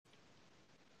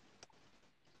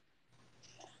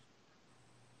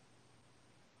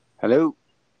Hello.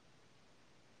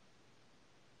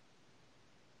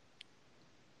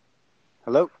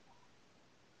 Hello.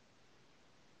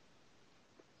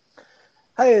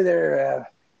 Hi there,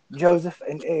 Joseph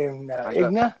and How's up?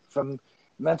 Igna from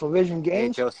Mental Vision Hey,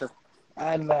 Games. Joseph.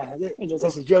 Hey, This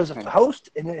Joseph. is Joseph, the Hey. host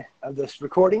of this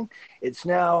recording. It's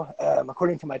now,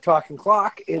 according to my talking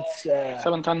clock, it's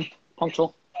 7:10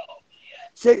 punctual.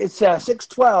 it's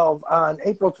 6:12 on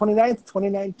April 29th,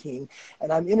 2019,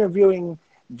 and I'm interviewing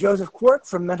Joseph Quirk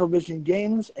from Mental Vision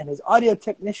Games and his audio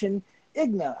technician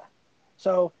Igna.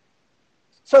 So,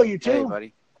 so you Hey, two,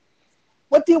 buddy.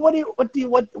 what do you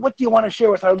want to share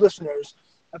with our listeners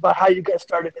about how you got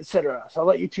started, etc.? So I'll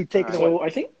let you two All take it right. away. So I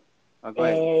think, Oh, go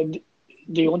ahead.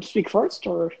 do you want to speak first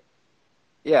or?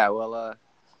 Yeah. Well,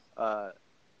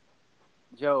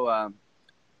 Joe.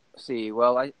 See.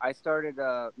 Well, I started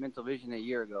Mental Vision a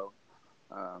year ago.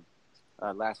 Uh,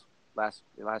 last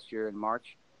year in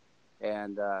March,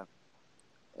 and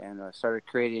started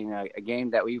creating a game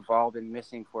that we've all been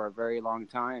missing for a very long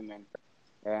time,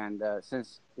 and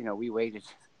since we waited,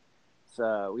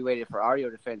 so we waited for Audio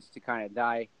Defense to kind of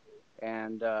die,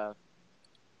 and well,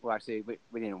 actually,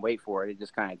 we didn't wait for it. It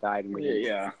just kind of died, and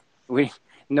Yeah. we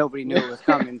nobody knew it was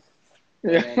coming.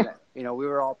 And Yeah. then we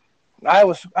were all I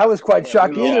was quite yeah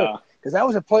we shocked were all either Yeah. because I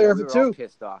was a yeah player of we it were all too.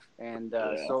 pissed off, and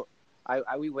Yeah. so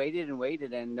we waited and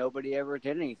waited, and nobody ever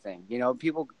did anything.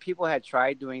 People had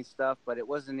tried doing stuff, but it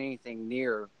wasn't anything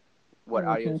near what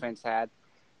Audio hmm Defense had.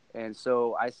 And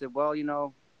so I said,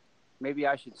 well, maybe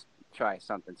I should try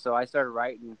something. So I started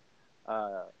writing,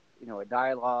 a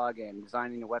dialogue and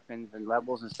designing the weapons and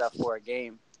levels and stuff for a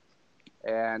game.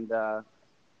 And I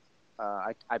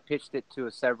pitched it to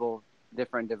several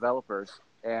different developers,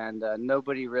 and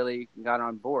nobody really got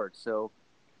on board. So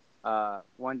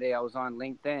one day I was on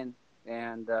LinkedIn,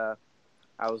 and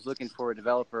I was looking for a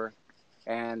developer,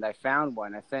 and I found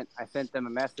one. I sent them a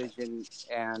message,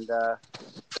 and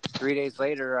 3 days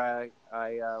later, I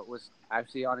was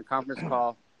actually on a conference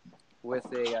call with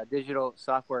a digital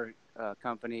software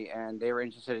company, and they were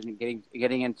interested in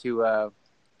getting into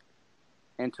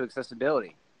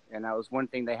accessibility, and that was one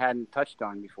thing they hadn't touched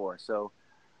on before. So,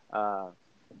 uh,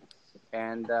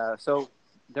 so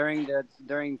during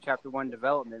chapter one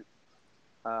development,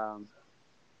 um,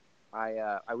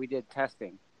 we did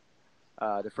testing,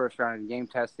 the first round of game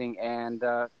testing, and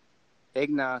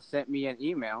Igna sent me an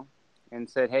email and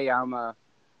said, "Hey, I'm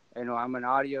an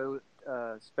audio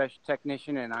special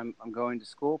technician, and I'm going to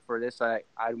school for this.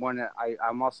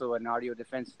 I'm also an audio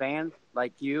defense fan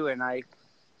like you, and I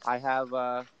have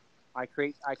I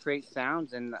create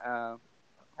sounds, and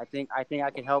I think I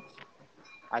can help.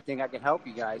 I think I can help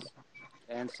you guys."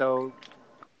 And so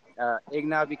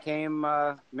Igna became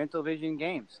Mental Vision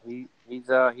Games. He's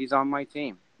on my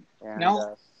team, and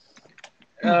Now,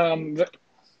 um, the-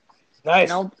 Nice.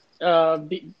 now,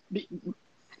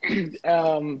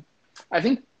 I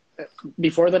think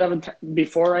before that,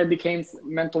 before I became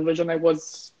Mental Vision, I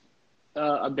was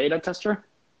a beta tester.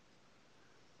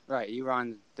 right, you were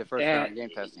on the first round And of game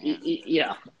testing. Yeah.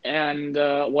 yeah, and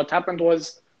what happened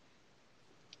was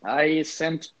I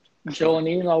sent Joe an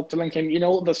email telling him,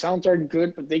 the sounds are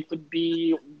good, but they could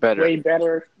be Better. way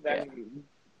better Yeah. than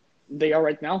they are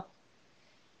right now.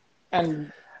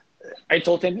 And I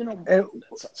told him, And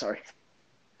sorry.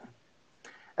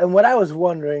 and what I was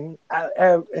wondering,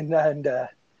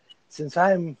 since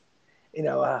I'm,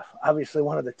 obviously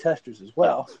one of the testers as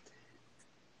well,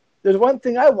 there's one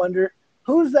thing I wonder: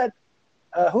 who's that?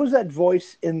 Who's that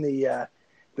voice in the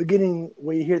beginning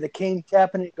where you hear the cane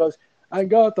tapping? It goes, "I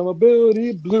got the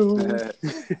mobility blues."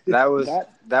 That,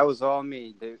 that was all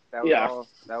me, dude. yeah,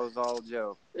 That was all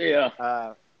Joe. yeah.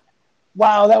 Uh,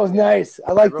 Wow, that was yeah, nice.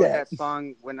 I I like wrote that. that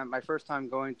song when my first time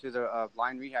going to the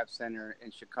Blind Rehab Center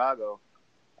in Chicago.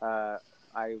 Uh,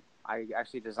 I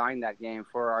actually designed that game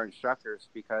for our instructors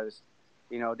because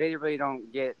they really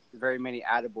don't get very many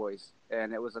attaboys,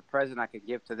 and it was a present I could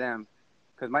give to them.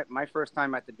 Because my first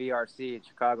time at the BRC in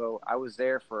Chicago, I was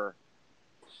there for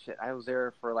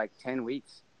like 10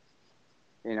 weeks.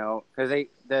 Because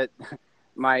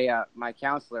my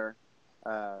counselor,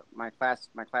 my class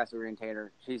orientator,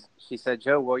 she said,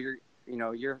 Joe, well,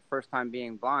 your first time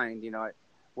being blind,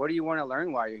 what do you want to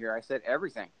learn while you're here? I said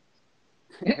everything.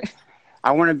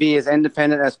 I want to be as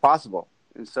independent as possible,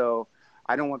 and so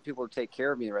I don't want people to take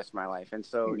care of me the rest of my life. And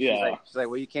so Yeah. she's like,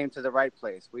 well, you came to the right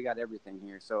place. We got everything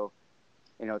here. So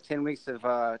 10 weeks of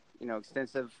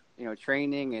extensive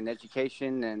training and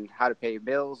education and how to pay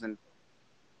bills, and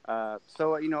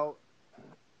so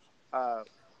uh,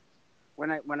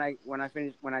 when I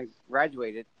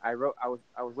graduated, I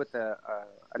was with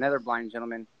another blind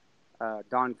gentleman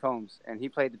Don Combs, and he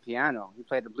played the piano. He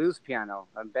played the blues piano,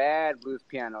 a bad blues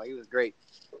piano. He was great,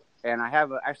 and I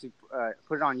have actually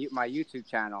put it on my YouTube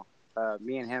channel.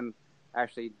 Me and him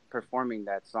actually performing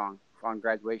that song on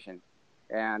graduation,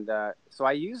 and so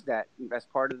I used that as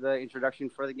part of the introduction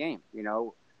for the game. You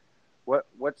know,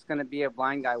 what's going to be a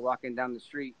blind guy walking down the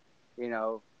street, you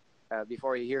know,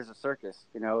 before he hears a circus,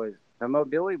 you know, is the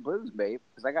Mobility Blues, babe,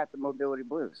 because I got the Mobility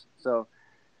Blues. So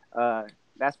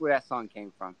that's where that song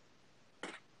came from.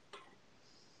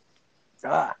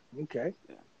 Ah, okay.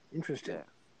 Yeah. Interesting.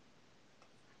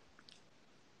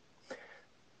 Yeah.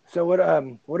 So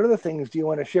what other things do you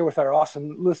want to share with our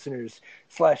awesome listeners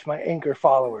 / my Anchor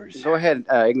followers? Go ahead,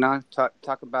 Ignan.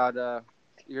 Talk about the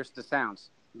sounds,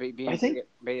 being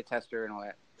beta tester and all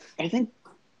that. I think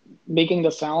making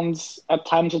the sounds at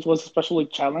times it was especially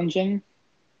challenging.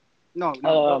 No,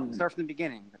 start from the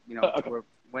beginning. You know, okay.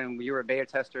 When you were a beta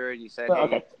tester and you said, okay.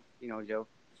 "Hey, you know, Joe."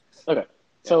 Okay.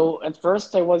 So at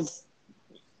first I was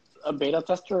a beta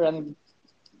tester, and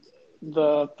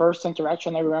the first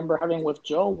interaction I remember having with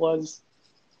Joe was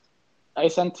I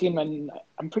sent him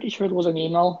I'm pretty sure it was an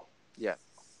email. Yeah.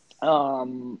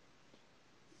 And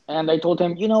I told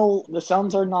him, you know, the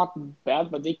sounds are not bad,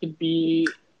 but they could be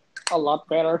a lot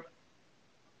better.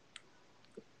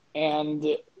 And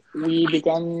we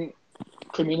began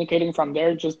communicating from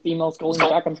there, just emails going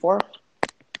back and forth.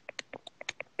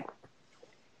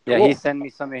 Yeah, Cool. he sent me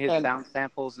some of his sound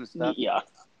samples and stuff. Yeah.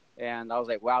 And I was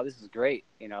like, wow, this is great,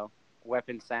 you know,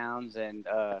 weapon sounds and,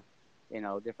 you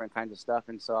know, different kinds of stuff.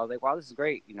 And so I was like, wow, this is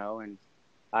great, you know. And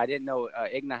I didn't know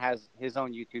Igna has his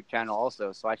own YouTube channel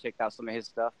also. So I checked out some of his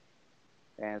stuff.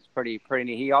 And it's pretty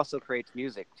neat. He also creates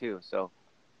music, too. So,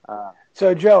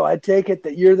 Joe, I take it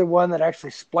that you're the one that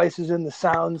actually splices in the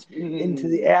sounds into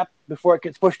the app before it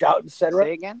gets pushed out, etc.?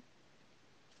 Say again?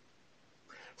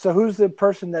 So who's the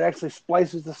person that actually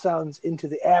splices the sounds into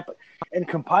the app and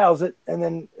compiles it, and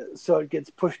then so it gets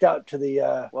pushed out to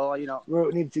the well, you know, where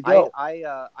it needs to go? I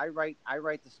write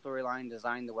the storyline,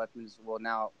 design the weapons. Well,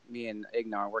 now me and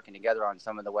Igna are working together on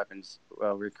some of the weapons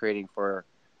we're creating for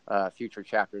future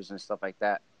chapters and stuff like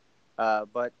that.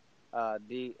 But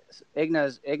the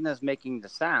Igna's making the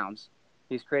sounds.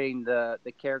 He's creating the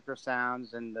character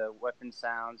sounds and the weapon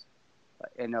sounds,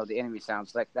 you know, the enemy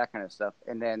sounds, like that kind of stuff,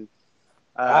 and then.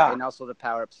 And also the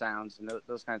power-up sounds and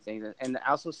those kind of things, and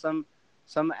also some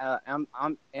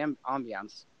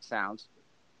ambiance sounds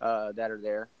that are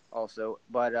there also.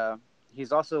 But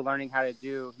he's also learning how to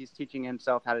do. He's teaching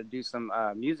himself how to do some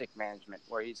music management,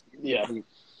 where he's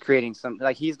creating some.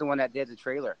 Like he's the one that did the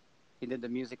trailer. He did the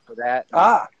music for that.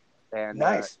 And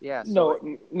nice. Yeah. So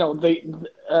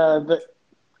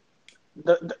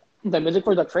the music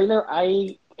for the trailer,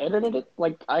 I edited it.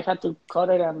 Like I had to cut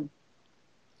it and.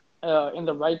 In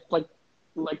the right like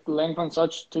length and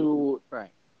such to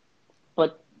right,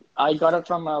 but I got it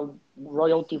from a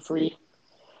royalty free.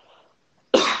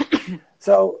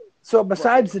 So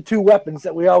besides the 2 weapons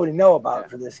that we already know about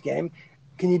for this game,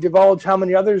 can you divulge how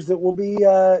many others that will be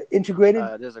integrated?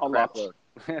 There's a crap load.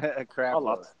 A crap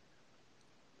load.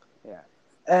 Yeah.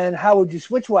 And how would you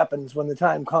switch weapons when the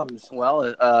time comes?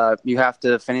 Well, you have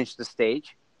to finish the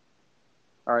stage,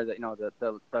 or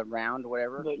the round,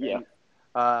 whatever.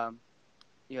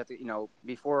 You have to, you know,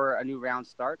 before a new round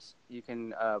starts, you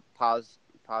can pause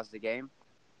the game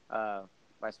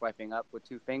by swiping up with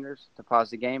 2 fingers to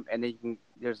pause the game, and then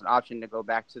there's an option to go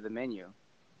back to the menu.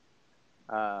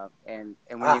 And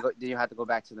when you go, then you have to go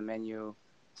back to the menu,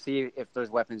 see if there's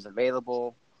weapons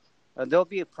available. There'll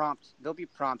be prompts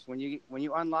when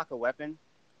you unlock a weapon,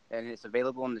 and it's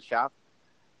available in the shop.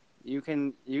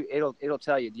 It'll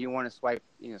tell you, do you want to swipe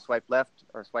left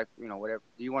or swipe, whatever.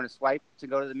 Do you want to swipe to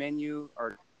go to the menu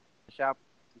or the shop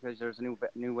because there's a new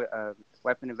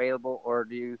weapon available, or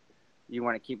do you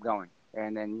want to keep going?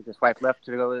 And then you can swipe left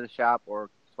to go to the shop or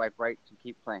swipe right to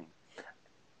keep playing.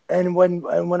 And when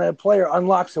a player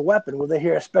unlocks a weapon, will they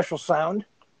hear a special sound?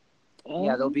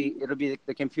 Yeah, it'll be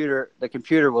the computer. The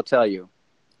computer will tell you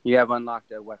have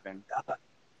unlocked a weapon.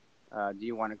 Do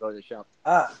you want to go to the shop?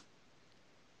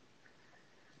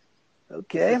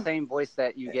 Okay. It's the same voice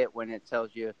that you get when it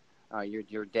tells you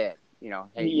you're dead. You know,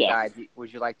 hey, you died.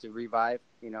 Would you like to revive?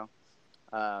 You know.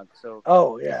 So.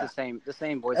 Oh yeah. It's the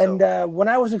same voice. And when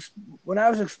I was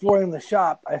exploring the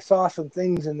shop, I saw some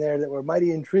things in there that were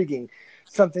mighty intriguing.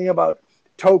 Something about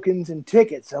tokens and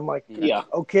tickets. I'm like,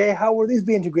 okay, how will these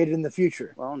be integrated in the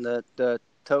future? Well, the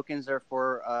tokens are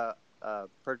for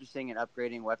purchasing and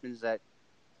upgrading weapons that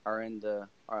are in the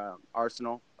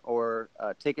arsenal, or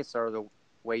tickets are the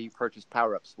way you purchase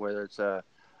power-ups, whether it's a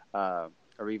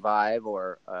revive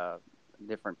or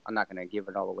different. I'm not going to give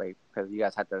it all away because you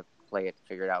guys have to play it to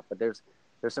figure it out. But there's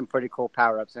some pretty cool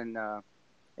power ups, and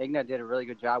Igna did a really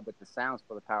good job with the sounds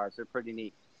for the power ups. They're pretty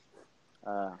neat.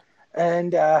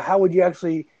 And how would you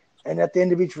actually? And at the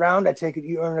end of each round, I take it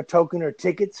you earn a token or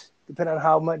tickets, depending on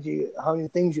how many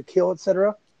things you kill,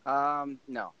 etc.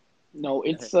 No. No,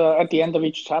 it's at the end of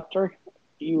each chapter.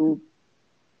 You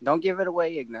don't give it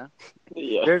away, Igna.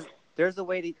 Yeah. There's a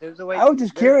way. I was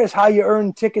just curious how you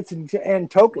earn tickets and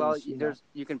tokens. Well,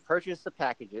 you can purchase the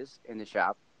packages in the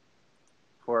shop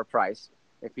for a price.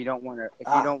 If you don't want to, if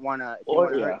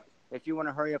you want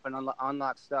to hurry up and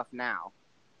unlock stuff now,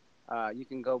 you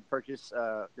can go purchase.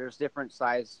 There's different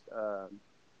size. I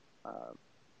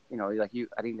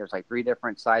think there's like 3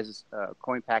 different sizes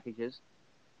coin packages,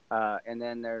 and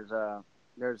then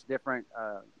there's different.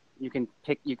 You can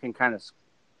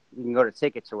go to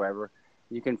tickets or wherever.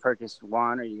 You can purchase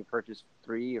 1, or you can purchase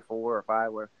 3 or 4 or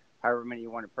 5, or however many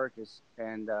you want to purchase.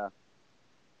 And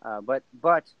but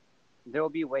there will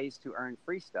be ways to earn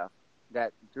free stuff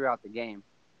that throughout the game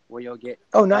where you'll get.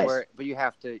 Oh, nice! But you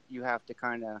have to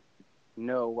kind of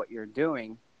know what you're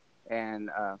doing. And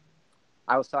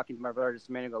I was talking to my brother just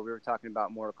a minute ago. We were talking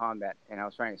about Mortal Kombat, and I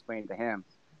was trying to explain to him.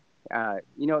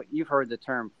 You've heard the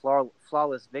term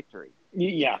flawless victory.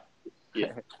 Yeah.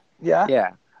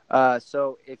 Yeah.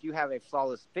 So if you have a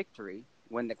flawless victory,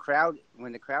 when the crowd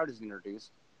is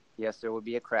introduced, yes, there will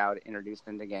be a crowd introduced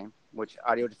in the game, which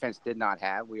Audio Defense did not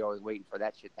have. We were always waiting for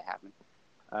that shit to happen.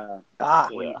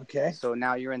 Okay. So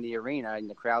now you're in the arena and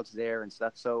the crowd's there and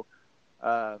stuff. So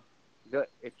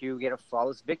if you get a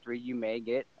flawless victory, you may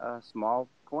get a small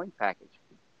coin package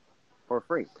for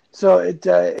free. So it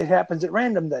happens at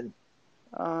random then?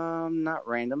 Not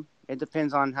random. It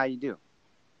depends on how you do.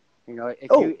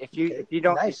 If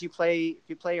you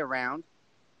play a round,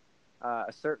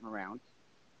 a certain round,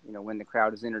 when the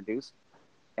crowd is introduced,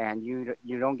 and you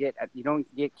don't get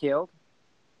killed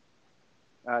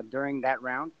during that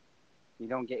round, you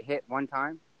don't get hit one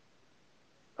time,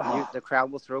 the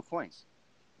crowd will throw coins.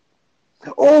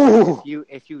 Oh!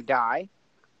 If you die,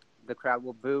 the crowd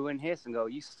will boo and hiss and go,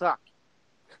 "You suck."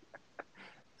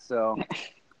 So.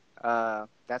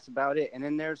 That's about it. And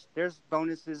then there's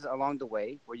bonuses along the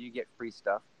way where you get free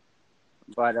stuff.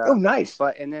 But nice.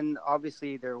 And then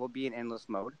obviously there will be an endless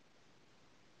mode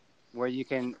where you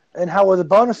can. And how will the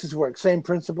bonuses work? Same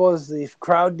principle as the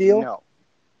crowd deal? No.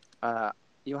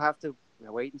 You'll have to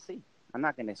wait and see. I'm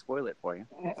not going to spoil it for you.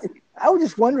 I was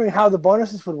just wondering how the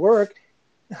bonuses would work.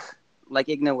 Like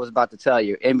Igna was about to tell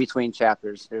you, in between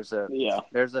chapters, there's a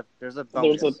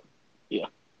bonus.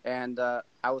 And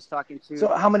I was talking to. So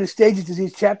how many stages does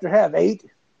each chapter have? 8?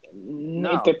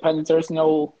 No. It depends. There's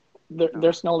no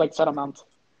like set amount.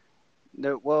 In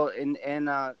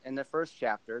the first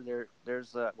chapter,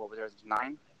 there's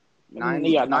 9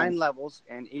 levels,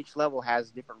 and each level has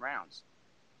different rounds.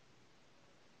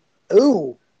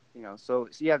 Ooh. So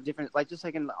you have different, just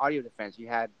like in the Audio Defense, you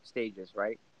had stages,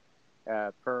 right?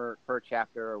 Per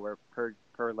chapter or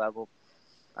per level.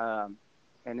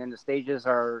 And then the stages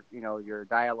are, your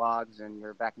dialogues and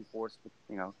your back and forth,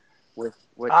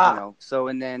 So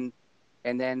and then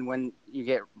when you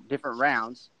get different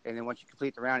rounds, and then once you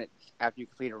complete the round, after you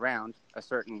complete a round,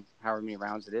 however many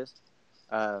rounds it is,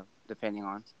 depending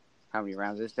on how many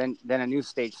rounds it is, then a new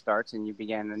stage starts and you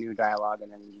begin a new dialogue,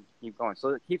 and then you keep going. So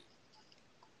it keeps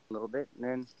a little bit, and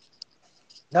then.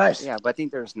 Nice. Yeah, but I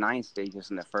think there's 9 stages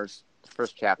in the first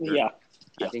chapter. Yeah.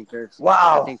 I think there's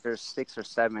 6 or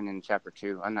 7 in chapter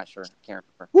 2. I'm not sure. I can't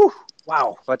remember. Woo!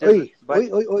 Wow. But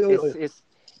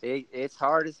it's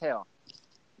hard as hell.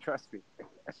 Trust me.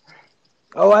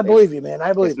 Oh, I believe you, man.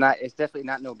 I believe. It's definitely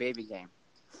not no baby game.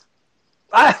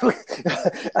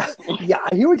 Yeah,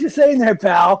 I hear what you're saying there,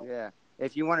 pal. Yeah.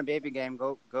 If you want a baby game,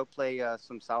 go play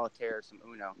some solitaire, some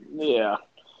Uno. Yeah.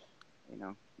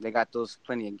 They got those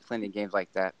plenty of games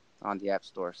like that on the App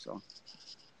Store. So,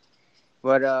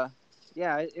 but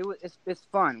yeah, it's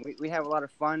fun. We have a lot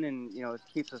of fun, and it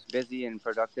keeps us busy and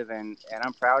productive, and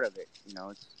I'm proud of it.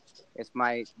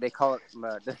 They call it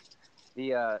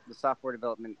the software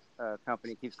development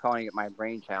company keeps calling it my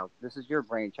brainchild. This is your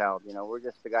brainchild. We're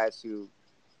just the guys who.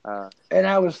 And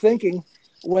I was thinking,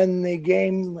 when the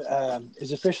game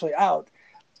is officially out,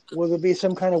 will there be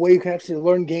some kind of way you can actually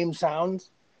learn game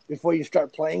sounds before you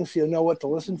start playing, so you'll know what to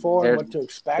listen for and what to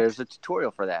expect? There's a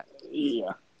tutorial for that.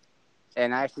 Yeah.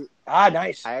 And I actually,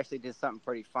 nice. I actually did something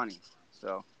pretty funny,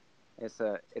 so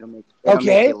it'll make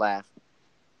you laugh.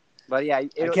 But yeah, I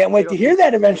can't wait to hear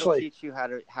that eventually. It'll teach you how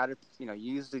to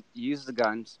use the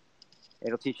guns.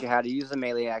 It'll teach you how to use the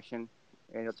melee action,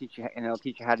 and it'll teach you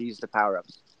how to use the power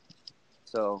ups.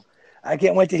 So I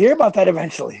can't wait to hear about that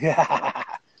eventually.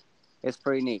 it's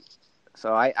pretty neat.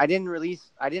 So I didn't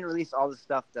release all the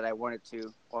stuff that I wanted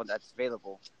to, or that's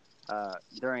available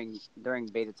during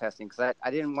beta testing, because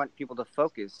I didn't want people to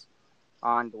focus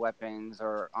on the weapons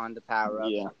or on the power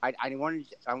ups. Yeah.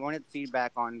 I wanted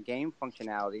feedback on game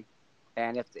functionality,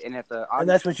 and if the audio, And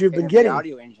that's what you've been the getting.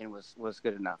 audio engine was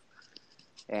good enough.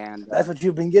 And That's what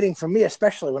you've been getting from me,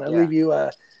 especially when I leave you,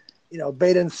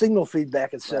 beta and signal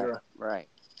feedback, etc. Right.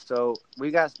 So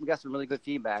we got some really good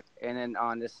feedback, and then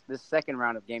on this second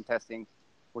round of game testing,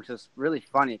 which was really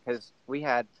funny because we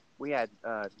had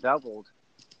doubled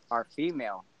our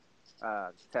female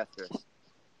testers.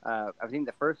 I think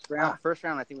the first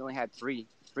round I think we only had three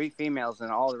females,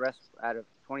 and all the rest out of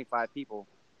 25 people,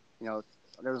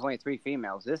 there was only 3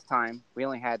 females. This time we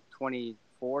only had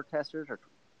 24 testers or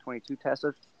 22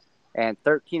 testers, and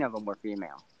 13 of them were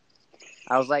female.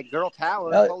 I was like, girl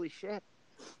power, holy shit.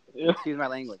 Excuse my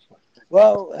language.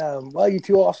 Well, you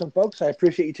two awesome folks, I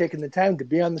appreciate you taking the time to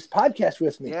be on this podcast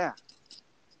with me. Yeah.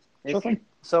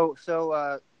 So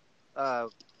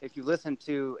if you listen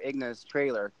to Igna's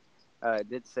trailer, it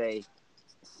did say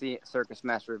Circus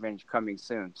Master Revenge coming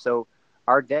soon. So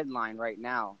our deadline right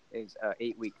now is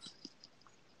 8 weeks.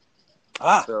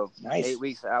 So nice. 8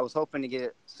 weeks. I was hoping to get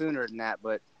it sooner than that,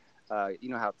 but you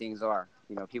know how things are.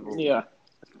 People. Yeah.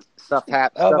 Stuff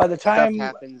happens. By the time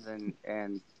stuff happens, and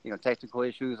technical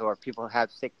issues, or people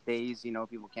have sick days.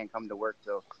 People can't come to work,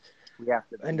 so we have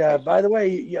to. And by the way,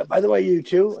 you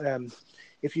two,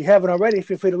 if you haven't already,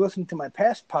 feel free to listen to my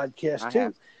past podcast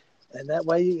too. And that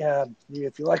way,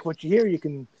 if you like what you hear, you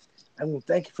can. And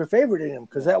thank you for favoriting them,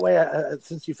 because that way,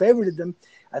 since you favorited them,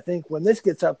 I think when this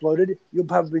gets uploaded, you'll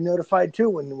probably be notified too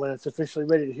when it's officially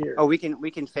ready to hear. Oh, we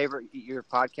can favorite your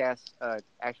podcast,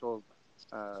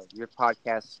 your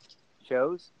podcast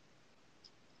shows.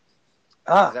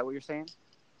 Is that what you're saying?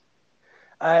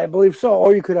 I believe so.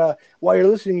 Or you could, while you're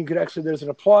listening, you could actually. There's an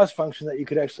applause function that you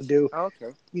could actually do. Oh,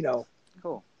 okay.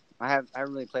 Cool. I haven't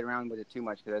really played around with it too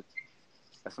much because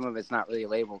some of it's not really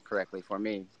labeled correctly for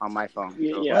me on my phone. So.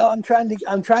 Yeah. Well, I'm trying to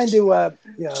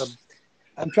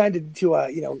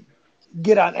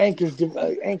get on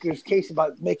Anchor's case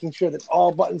about making sure that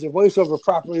all buttons are voiceover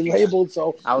properly labeled.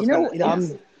 So I'm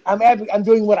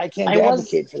doing what I can to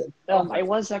advocate for them. I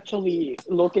was actually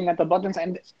looking at the buttons,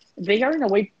 and they are in a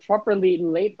way properly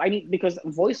labeled. I mean, because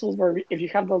voiceover, if you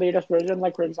have the latest version,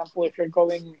 like for example, if you're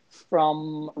going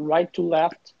from right to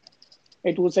left,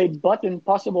 it will say button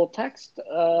possible text,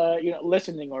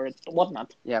 listening or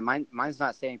whatnot. Yeah, mine's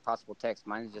not saying possible text.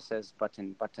 Mine just says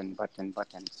button.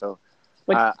 So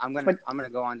I'm gonna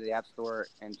go onto the App Store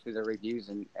and to the reviews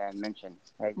and mention,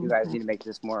 hey, you guys need to make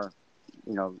this more.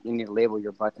 You need to label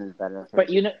your buttons better.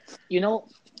 But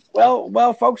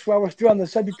Well, folks, while we're still on the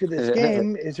subject of this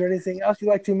game, is there anything else you'd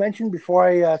like to mention before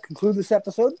I conclude this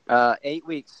episode? 8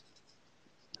 weeks.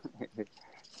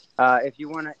 If you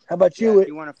want to, how about you? If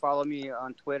you want to follow me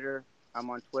on Twitter, I'm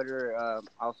on Twitter. I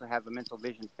also have a Mental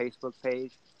Vision Facebook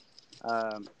page,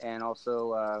 and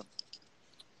also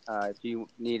if you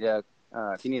need to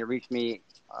reach me,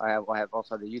 I have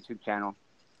also the YouTube channel.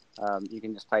 You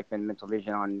can just type in Mental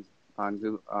Vision on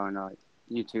Google, on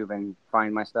YouTube and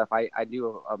find my stuff. I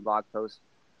do a blog post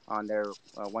on there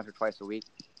once or twice a week.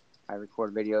 I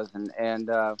record videos and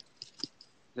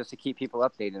just to keep people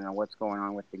updated on what's going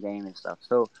on with the game and stuff.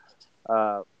 So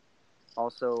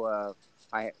also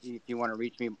if you want to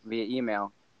reach me via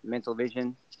email,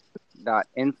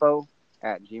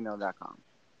 mentalvision.info@gmail.com.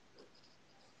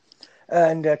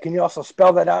 And can you also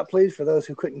spell that out, please, for those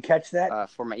who couldn't catch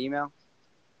that? For my email,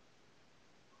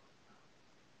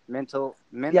 mental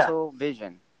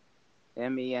vision,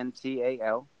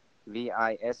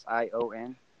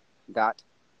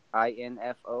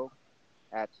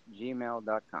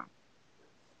 mentalvision.info@gmail.com.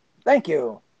 Thank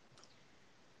you.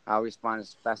 I'll respond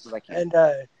as fast as I can. And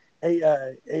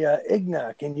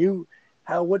Igna,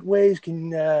 what ways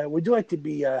would you like to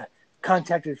be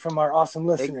contacted from our awesome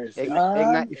listeners? If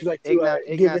you'd like to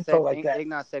give info like that.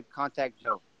 Igna said contact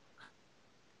Joe.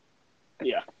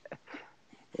 Yeah.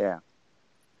 Yeah.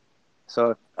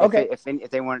 So if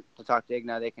they want to talk to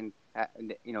Igna, they can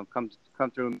come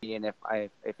through me, and if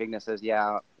Igna says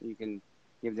you can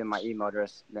give them my email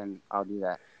address, then I'll do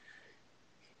that.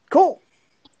 Cool.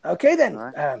 Okay then.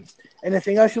 Right.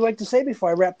 Anything else you'd like to say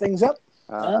before I wrap things up?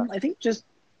 I think just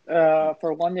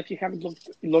for one, if you haven't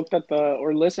looked at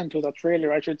or listened to the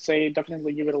trailer, I should say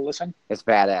definitely give it a listen. It's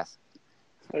badass.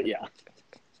 Yeah.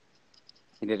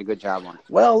 He did a good job on it.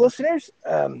 Well, listeners,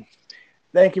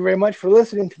 thank you very much for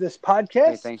listening to this podcast.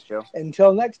 Hey, thanks, Joe.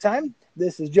 Until next time,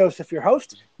 this is Joseph, your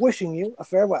host, wishing you a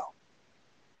farewell.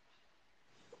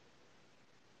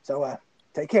 So,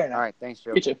 take care now. All right, thanks,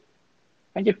 Joe. You too.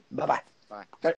 Thank you. Bye-bye. Bye. Bye.